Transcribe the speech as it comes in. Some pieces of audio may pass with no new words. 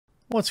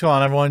What's going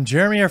on, everyone?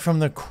 Jeremy here from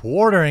The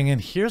Quartering,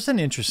 and here's an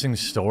interesting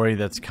story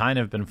that's kind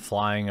of been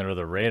flying under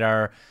the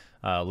radar,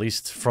 at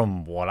least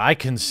from what I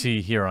can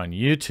see here on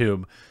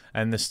YouTube.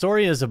 And the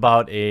story is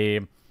about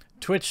a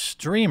Twitch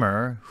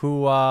streamer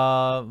who,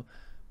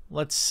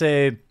 let's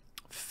say,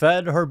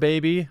 fed her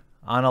baby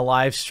on a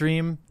live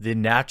stream the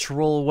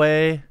natural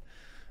way.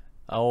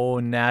 Oh,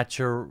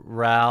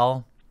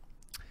 natural.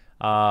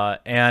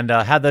 And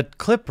had the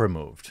clip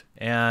removed.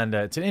 And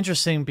it's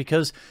interesting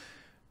because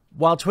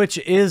while Twitch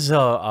is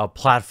a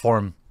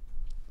platform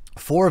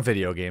for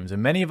video games,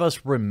 and many of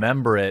us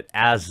remember it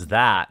as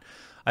that,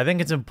 I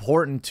think it's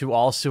important to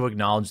also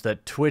acknowledge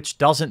that Twitch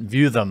doesn't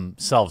view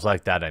themselves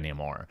like that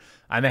anymore.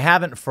 And they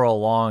haven't for a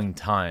long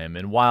time.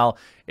 And while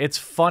it's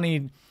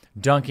funny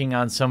dunking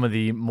on some of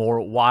the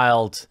more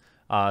wild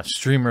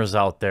streamers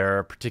out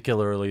there,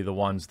 particularly the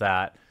ones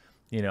that,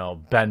 you know,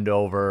 bend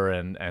over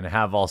and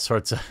have all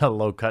sorts of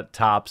low-cut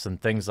tops and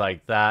things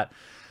like that,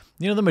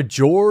 you know, the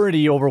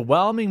majority,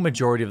 overwhelming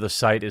majority of the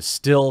site is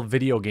still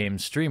video game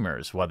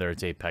streamers, whether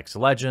it's Apex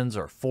Legends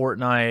or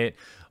Fortnite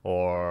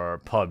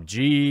or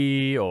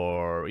PUBG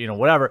or, you know,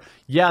 whatever.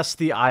 Yes,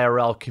 the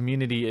IRL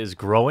community is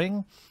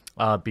growing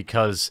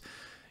because,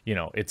 you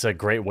know, it's a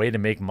great way to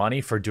make money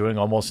for doing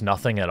almost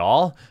nothing at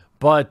all.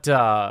 But,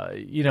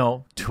 you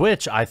know,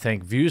 Twitch, I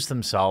think, views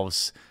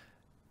themselves,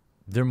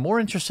 they're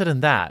more interested in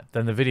that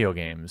than the video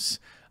games.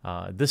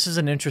 This is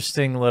an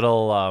interesting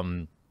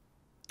little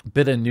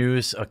bit of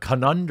news, a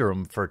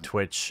conundrum for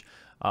Twitch,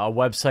 a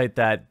website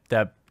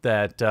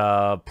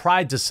that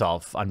prides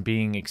itself on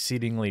being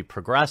exceedingly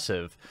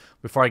progressive.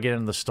 Before I get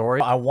into the story,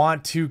 I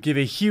want to give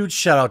a huge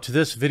shout out to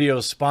this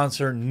video's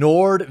sponsor,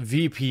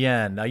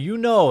 NordVPN. Now, you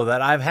know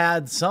that I've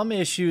had some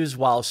issues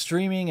while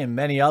streaming and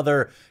many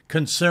other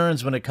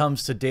concerns when it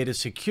comes to data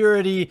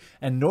security,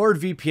 and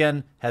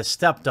NordVPN has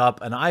stepped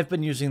up, and I've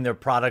been using their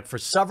product for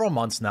several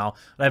months now,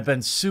 and I've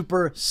been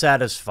super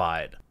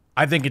satisfied.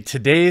 I think in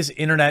today's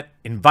internet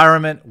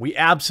environment, we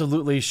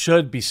absolutely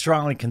should be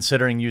strongly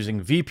considering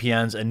using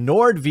VPNs, and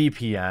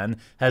NordVPN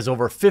has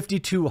over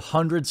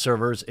 5,200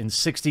 servers in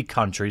 60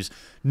 countries,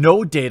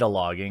 no data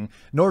logging.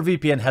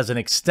 NordVPN has an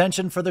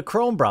extension for the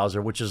Chrome browser,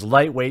 which is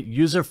lightweight,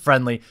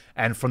 user-friendly,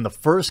 and from the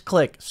first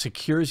click,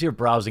 secures your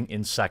browsing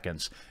in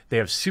seconds. They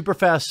have super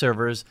fast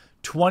servers,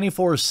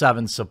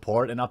 24/7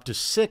 support, and up to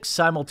 6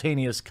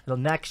 simultaneous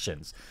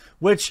connections,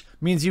 which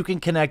means you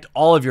can connect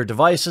all of your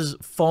devices,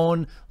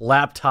 phone,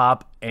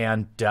 laptop,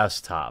 and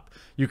desktop.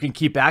 You can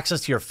keep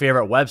access to your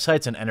favorite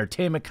websites and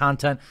entertainment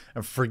content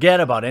and forget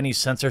about any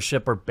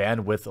censorship or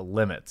bandwidth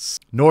limits.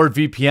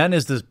 NordVPN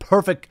is the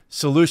perfect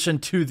solution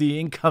to the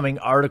incoming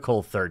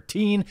Article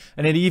 13,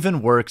 and it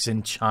even works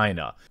in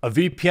China. A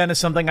VPN is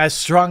something I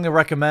strongly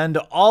recommend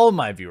to all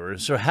my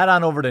viewers, so head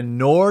on over to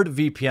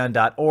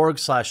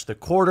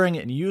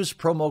nordvpn.org/thequartering and use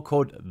promo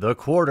code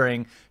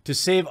THEQUARTERING to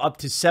save up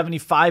to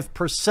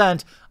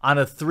 75% on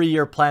a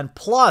 3-year plan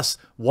plus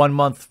 1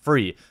 month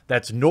free.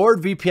 That's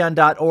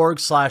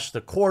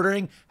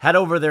nordvpn.org/thequartering. Head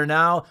over there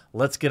now.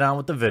 Let's get on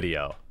with the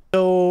video.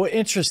 So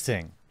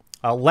interesting.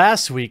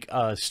 Last week,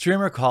 a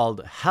streamer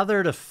called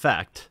Heathered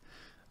Effect,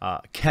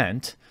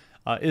 Kent,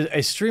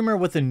 a streamer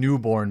with a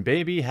newborn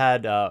baby,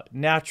 had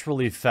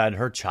naturally fed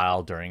her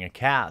child during a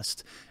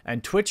cast.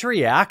 And Twitch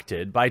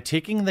reacted by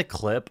taking the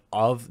clip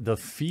of the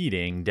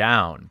feeding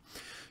down.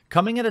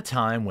 Coming at a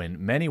time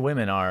when many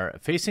women are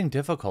facing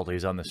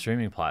difficulties on the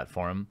streaming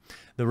platform,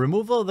 the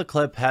removal of the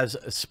clip has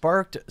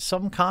sparked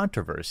some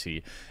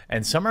controversy,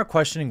 and some are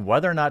questioning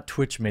whether or not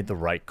Twitch made the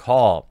right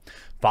call.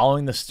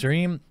 Following the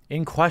stream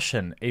in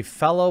question, a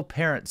fellow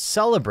parent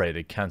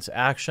celebrated Kent's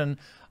action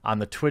on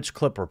the Twitch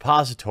clip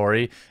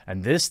repository,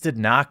 and this did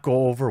not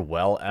go over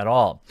well at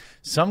all.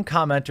 Some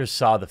commenters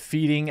saw the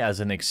feeding as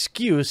an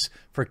excuse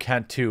for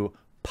Kent to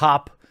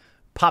pop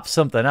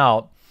something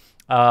out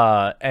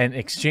and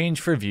exchange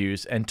for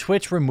views, and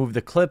Twitch removed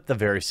the clip the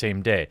very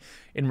same day.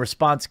 In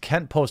response,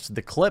 Kent posted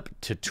the clip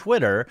to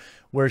Twitter,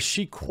 where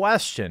she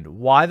questioned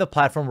why the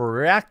platform would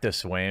react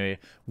this way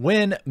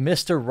when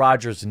Mr.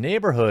 Rogers'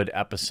 Neighborhood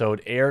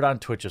episode aired on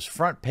Twitch's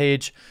front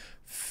page,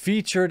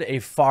 featured a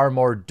far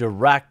more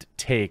direct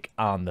take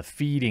on the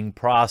feeding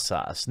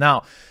process.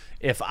 Now,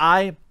 if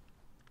I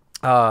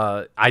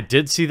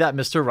did see that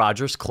Mr.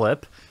 Rogers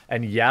clip,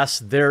 and yes,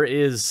 there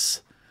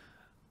is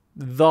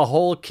the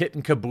whole kit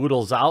and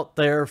caboodle's out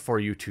there for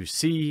you to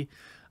see.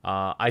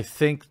 I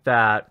think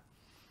that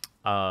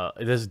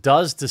this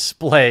does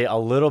display a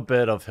little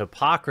bit of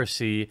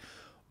hypocrisy,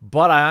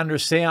 but I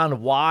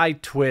understand why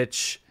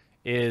Twitch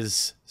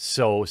is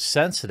so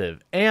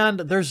sensitive. And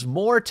there's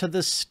more to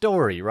this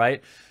story,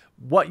 right?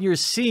 What you're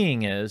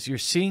seeing is you're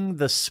seeing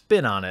the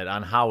spin on it,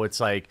 on how it's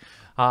like,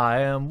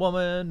 I am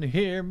woman,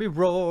 hear me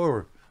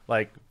roar.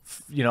 Like,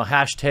 you know,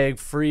 hashtag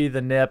free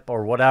the nip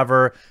or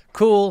whatever.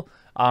 Cool.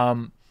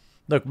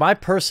 Look, my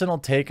personal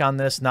take on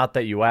this, not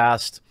that you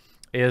asked,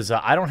 is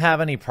I don't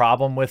have any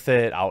problem with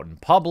it out in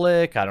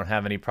public. I don't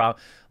have any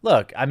problem.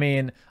 Look, I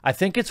mean, I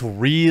think it's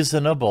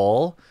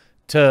reasonable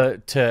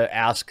to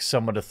ask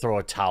someone to throw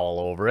a towel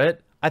over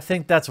it. I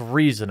think that's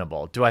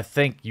reasonable. Do I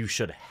think you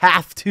should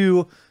have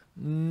to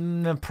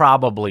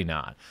Probably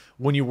not.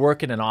 When you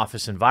work in an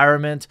office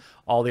environment,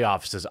 all the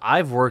offices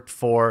I've worked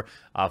for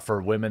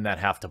women that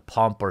have to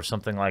pump or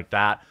something like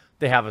that,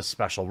 they have a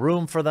special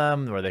room for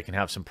them where they can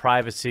have some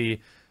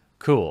privacy.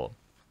 Cool.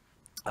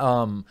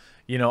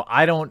 You know,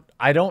 I don't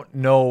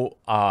know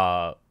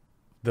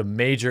the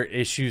major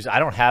issues. I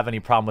don't have any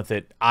problem with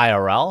it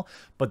IRL,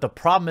 but the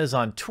problem is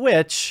on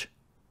Twitch,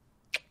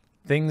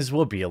 things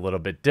will be a little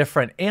bit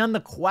different. And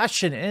the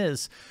question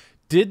is,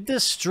 did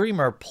this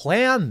streamer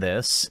plan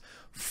this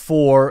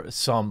for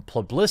some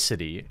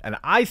publicity? And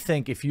I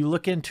think if you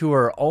look into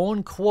her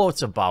own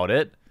quotes about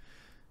it,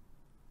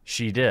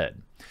 she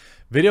did.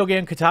 Video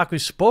Game Kotaku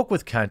spoke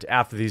with Kent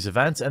after these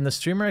events, and the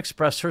streamer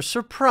expressed her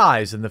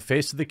surprise in the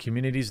face of the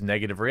community's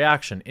negative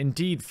reaction.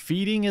 Indeed,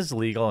 feeding is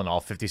legal in all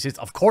 50 states.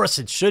 Of course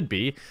it should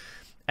be.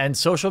 And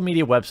social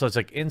media websites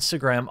like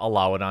Instagram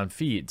allow it on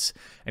feeds.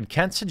 And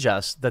Kent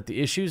suggests that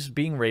the issues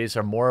being raised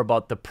are more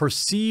about the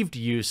perceived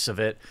use of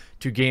it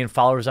to gain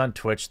followers on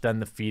Twitch than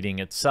the feeding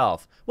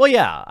itself. Well,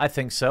 yeah, I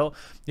think so.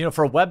 You know,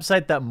 for a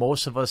website that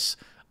most of us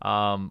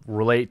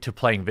relate to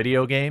playing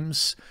video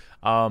games,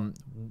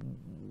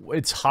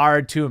 it's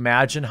hard to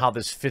imagine how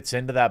this fits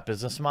into that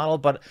business model.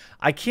 But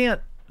I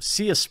can't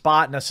see a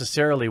spot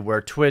necessarily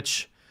where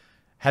Twitch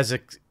has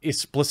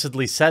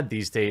explicitly said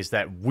these days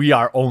that we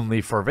are only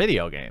for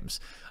video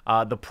games.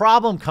 The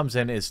problem comes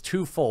in is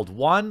twofold.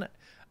 One,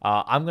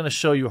 I'm going to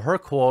show you her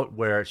quote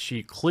where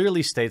she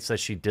clearly states that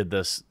she did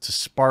this to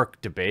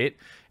spark debate,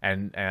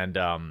 and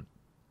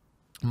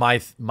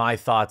my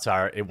thoughts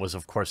are it was,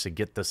 of course, to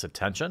get this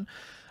attention.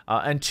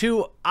 And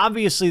two,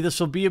 obviously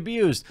this will be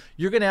abused.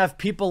 You're going to have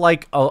people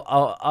like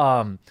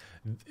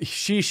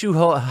she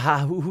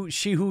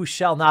who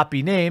shall not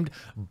be named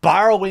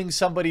borrowing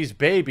somebody's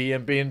baby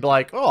and being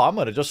like, oh, I'm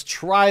going to just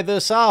try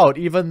this out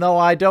even though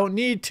I don't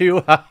need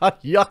to.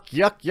 Yuck,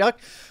 yuck, yuck.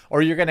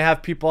 Or you're going to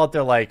have people out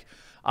there like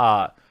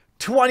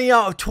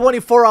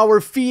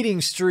 24-hour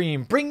feeding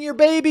stream. Bring your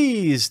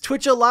babies.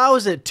 Twitch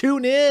allows it.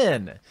 Tune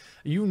in.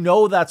 You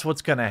know that's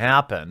what's going to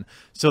happen.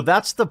 So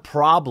that's the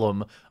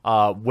problem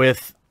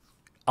with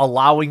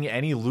allowing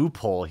any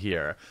loophole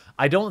here.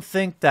 I don't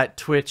think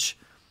it's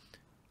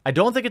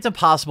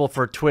impossible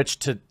for Twitch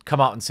to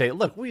come out and say,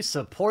 look, we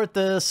support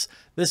this.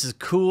 This is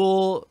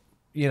cool,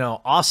 you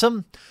know,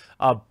 awesome.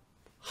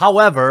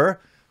 However,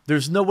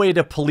 there's no way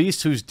to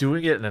police who's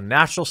doing it in a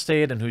natural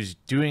state and who's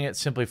doing it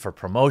simply for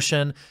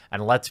promotion.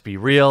 And let's be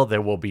real,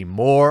 there will be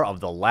more of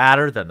the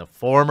latter than the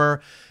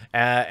former.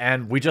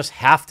 And we just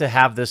have to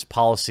have this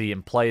policy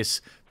in place,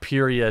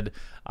 period.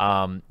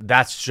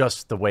 That's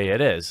just the way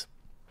it is.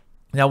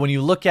 Now, when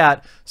you look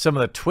at some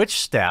of the Twitch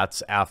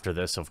stats after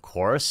this, of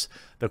course,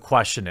 the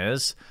question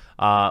is,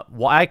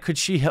 why could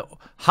she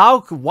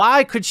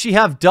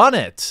have done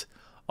it?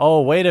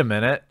 Oh, wait a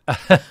minute.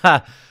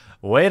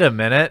 Wait a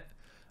minute.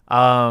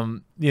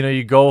 You know,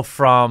 you go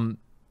from,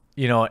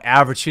 you know,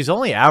 she's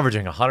only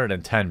averaging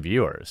 110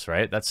 viewers,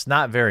 right? That's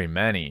not very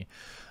many.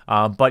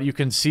 But you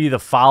can see the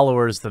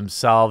followers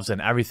themselves and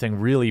everything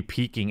really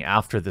peaking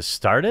after this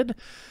started.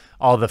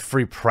 All the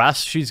free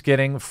press she's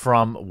getting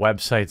from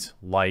websites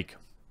like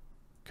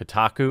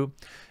Kotaku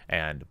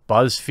and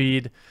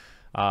BuzzFeed.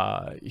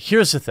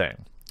 Here's the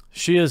thing.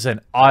 She is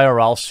an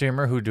IRL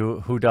streamer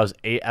who does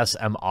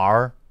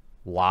ASMR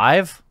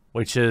live,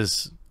 which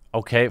is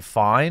okay,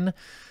 fine.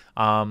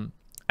 And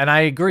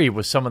I agree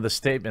with some of the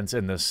statements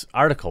in this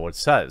article. It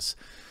says,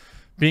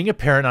 being a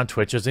parent on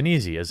Twitch isn't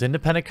easy. As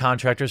independent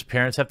contractors,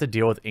 parents have to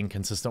deal with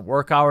inconsistent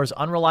work hours,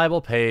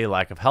 unreliable pay,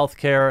 lack of health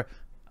care.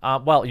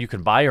 Well, you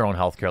can buy your own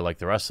health care like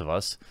the rest of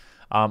us.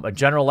 A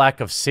general lack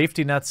of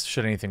safety nets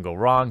should anything go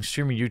wrong.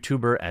 Streamer,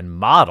 YouTuber, and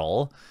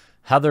model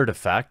Heather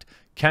Defect.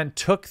 Kent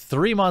took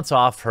 3 months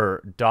off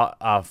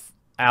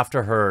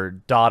after her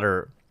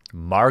daughter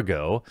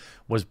Margot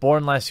was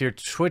born last year.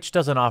 Twitch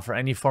doesn't offer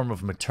any form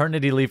of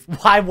maternity leave.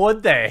 Why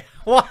would they?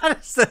 What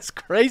is this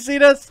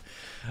craziness?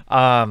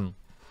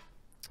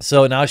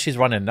 So now she's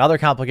running another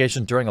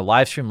complication. During a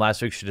live stream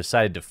last week, she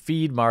decided to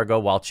feed Margot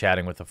while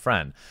chatting with a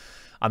friend.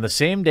 On the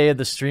same day of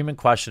the stream in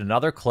question,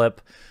 another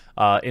clip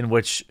in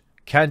which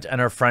Kent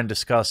and her friend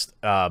discussed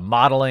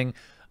modeling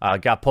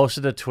got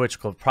posted to Twitch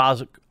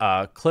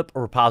clip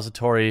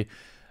repository.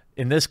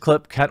 In this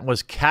clip, Kent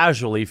was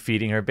casually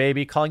feeding her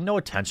baby, calling no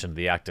attention to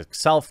the act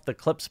itself. The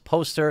clip's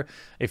poster,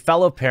 a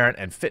fellow parent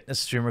and fitness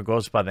streamer,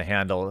 goes by the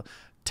handle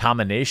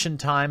Tomination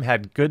Time,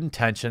 had good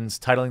intentions,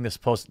 titling this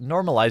post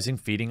 "Normalizing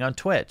Feeding on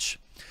Twitch."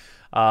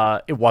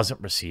 It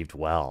wasn't received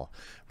well.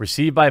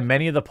 Received by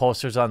many of the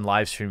posters on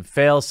livestream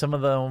fails, some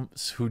of them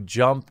who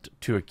jumped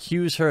to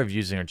accuse her of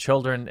using her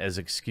children as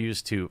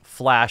excuse to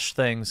flash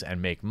things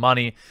and make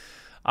money.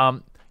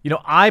 You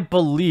know, I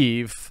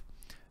believe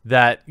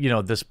that, you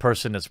know, this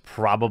person is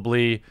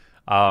probably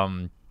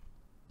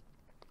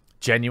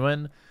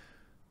genuine.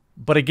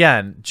 But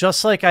again,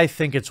 just like I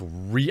think it's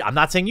I'm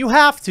not saying you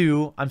have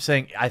to. I'm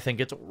saying I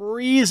think it's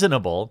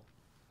reasonable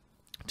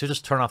to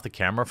just turn off the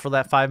camera for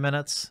that 5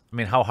 minutes. I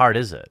mean, how hard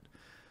is it?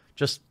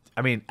 Just,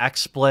 I mean,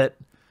 XSplit,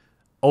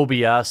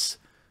 OBS,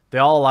 they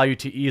all allow you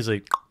to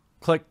easily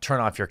click, turn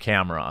off your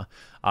camera.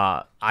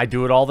 I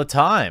do it all the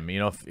time. You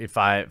know, if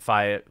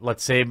I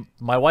let's say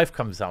my wife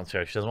comes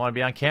downstairs, she doesn't want to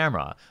be on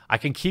camera, I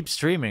can keep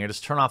streaming or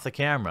just turn off the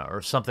camera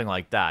or something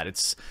like that.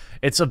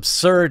 It's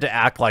absurd to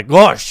act like,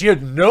 oh, she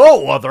had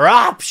no other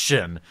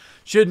option.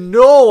 She had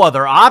no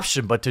other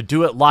option but to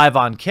do it live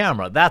on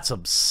camera. That's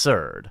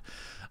absurd.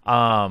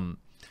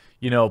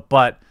 You know,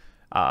 but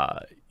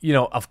you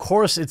know, of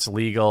course it's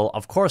legal.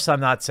 Of course, I'm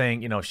not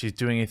saying, you know, she's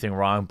doing anything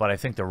wrong, but I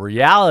think the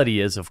reality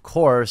is, of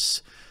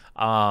course,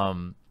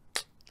 where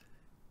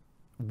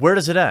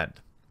does it end?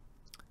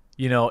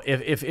 You know,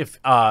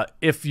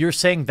 if you're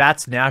saying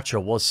that's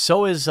natural, well,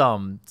 so is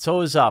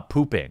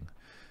pooping.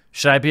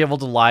 Should I be able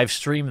to live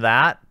stream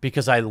that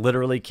because I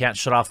literally can't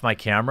shut off my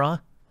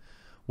camera?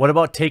 What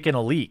about taking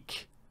a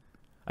leak?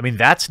 I mean,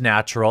 that's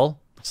natural.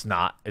 It's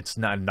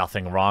not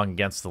nothing wrong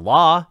against the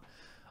law.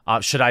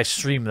 Should I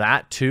stream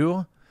that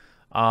too?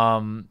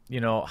 You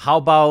know, how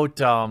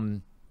about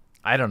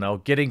I don't know,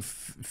 getting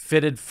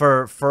fitted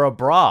for a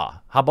bra?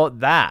 How about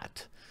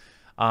that?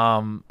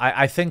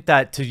 I think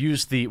that to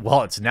use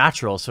well, it's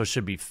natural, so it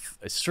should be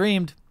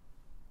streamed.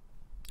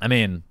 I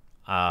mean,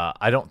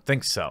 I don't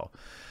think so.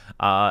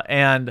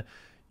 And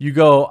you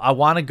go, I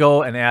want to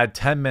go and add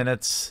 10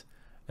 minutes,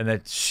 and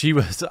that she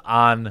was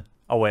on.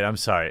 Oh wait, I'm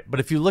sorry. But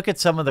if you look at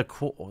some of the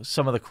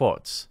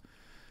quotes,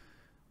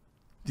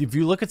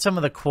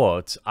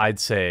 I'd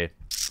say,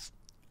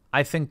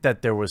 I think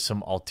that there was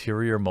some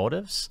ulterior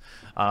motives.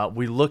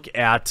 We look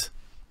at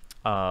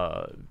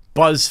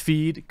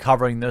BuzzFeed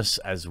covering this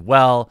as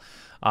well.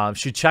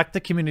 She checked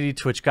the community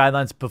Twitch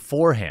guidelines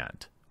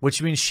beforehand,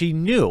 which means she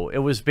knew it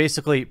was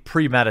basically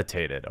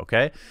premeditated,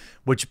 okay?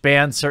 Which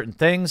banned certain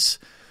things.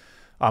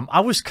 I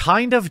was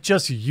kind of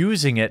just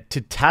using it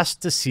to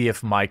test to see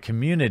if my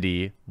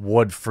community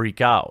would freak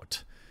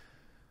out.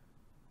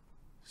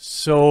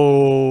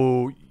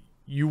 So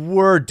you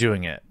were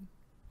doing it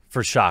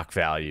for shock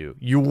value.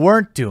 You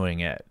weren't doing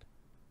it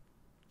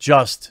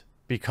just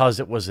because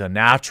it was a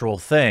natural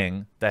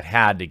thing that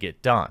had to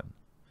get done.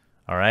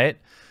 All right?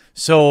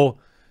 So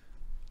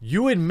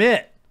you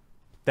admit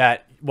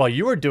that while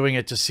you were doing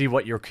it to see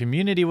what your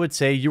community would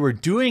say, you were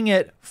doing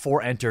it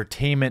for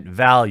entertainment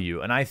value.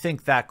 And I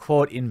think that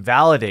quote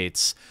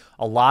invalidates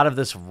a lot of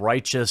this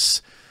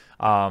righteous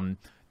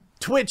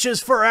Twitch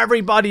is for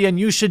everybody and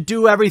you should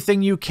do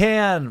everything you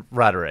can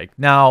rhetoric.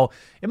 Now,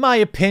 in my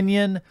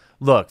opinion,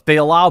 look, they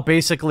allow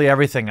basically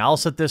everything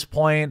else at this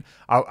point.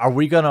 Are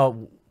we going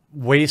to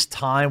waste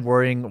time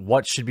worrying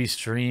what should be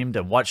streamed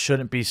and what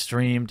shouldn't be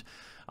streamed?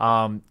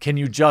 Can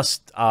you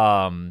just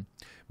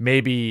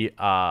maybe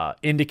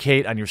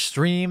indicate on your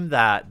stream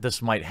that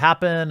this might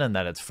happen and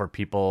that it's for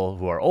people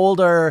who are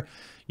older?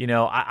 You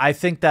know, I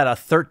think that a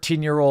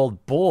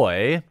 13-year-old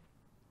boy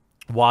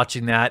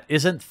watching that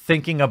isn't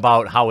thinking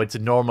about how it's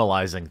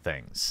normalizing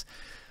things.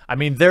 I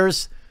mean,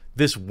 there's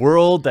this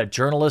world that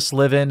journalists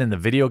live in the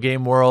video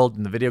game world,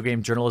 in the video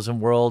game journalism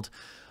world,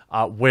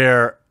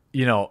 where,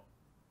 you know,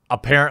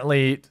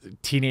 apparently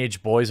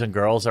teenage boys and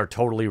girls are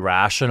totally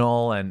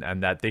rational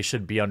and that they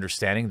should be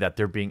understanding that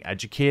they're being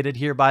educated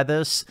here by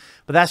this.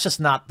 But that's just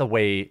not the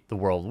way the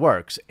world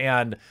works.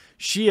 And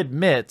she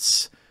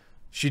admits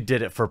she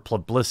did it for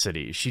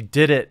publicity. She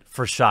did it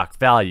for shock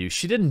value.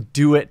 She didn't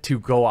do it to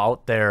go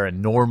out there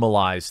and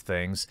normalize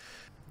things.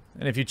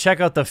 And if you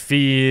check out the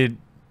feed,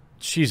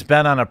 she's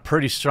been on a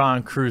pretty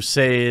strong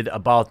crusade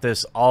about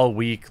this all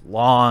week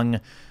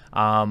long.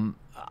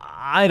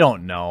 I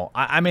don't know.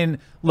 I mean,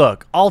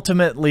 look,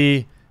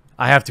 ultimately,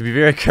 I have to be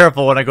very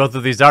careful when I go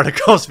through these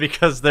articles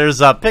because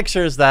there's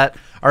pictures that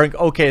are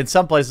okay in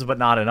some places but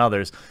not in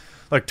others.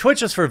 Look,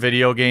 Twitch is for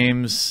video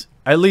games.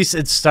 At least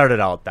it started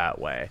out that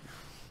way.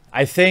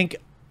 I think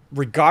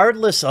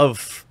regardless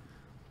of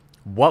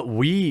what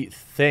we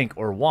think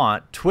or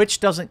want, Twitch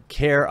doesn't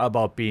care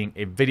about being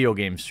a video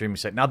game streaming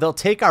site. Now, they'll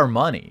take our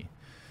money.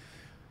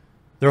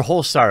 They're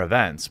whole star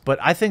events, but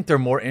I think they're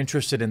more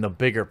interested in the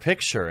bigger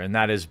picture, and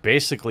that is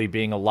basically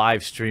being a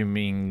live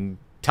streaming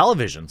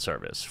television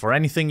service for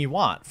anything you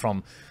want,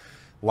 from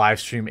live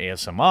stream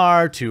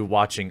ASMR to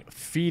watching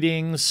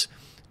feedings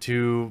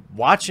to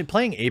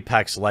playing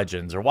Apex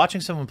Legends or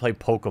watching someone play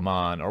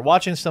Pokemon or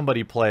watching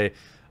somebody play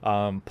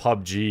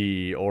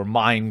PUBG or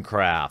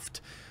Minecraft.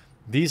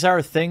 These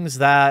are things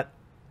that,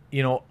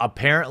 you know,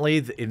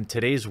 apparently in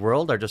today's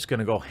world are just going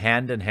to go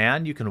hand in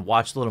hand. You can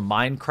watch a little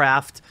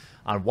Minecraft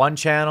on one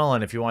channel,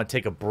 and if you want to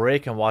take a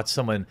break and watch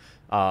someone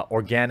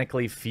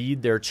organically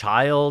feed their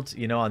child,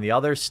 you know, on the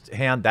other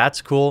hand,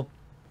 that's cool.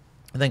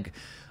 I think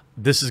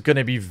this is going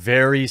to be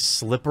very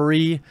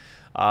slippery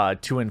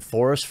to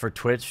enforce for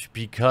Twitch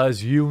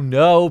because, you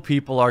know,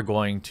 people are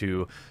going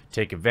to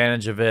take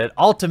advantage of it.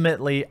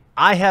 Ultimately,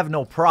 I have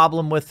no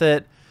problem with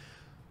it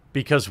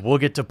because we'll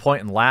get to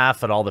point and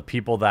laugh at all the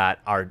people that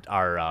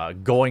are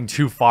going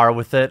too far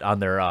with it on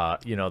their,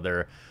 you know,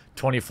 their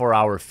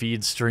 24-hour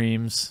feed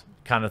streams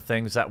kind of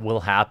things. That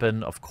will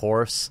happen, of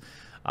course.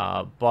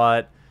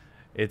 But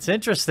it's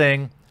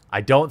interesting.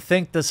 I don't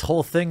think this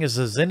whole thing is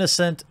as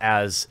innocent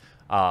as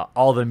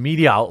all the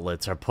media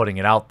outlets are putting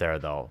it out there,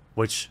 though,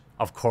 which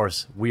of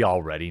course, we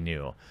already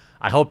knew.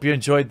 I hope you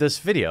enjoyed this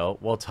video.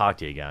 We'll talk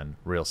to you again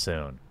real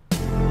soon.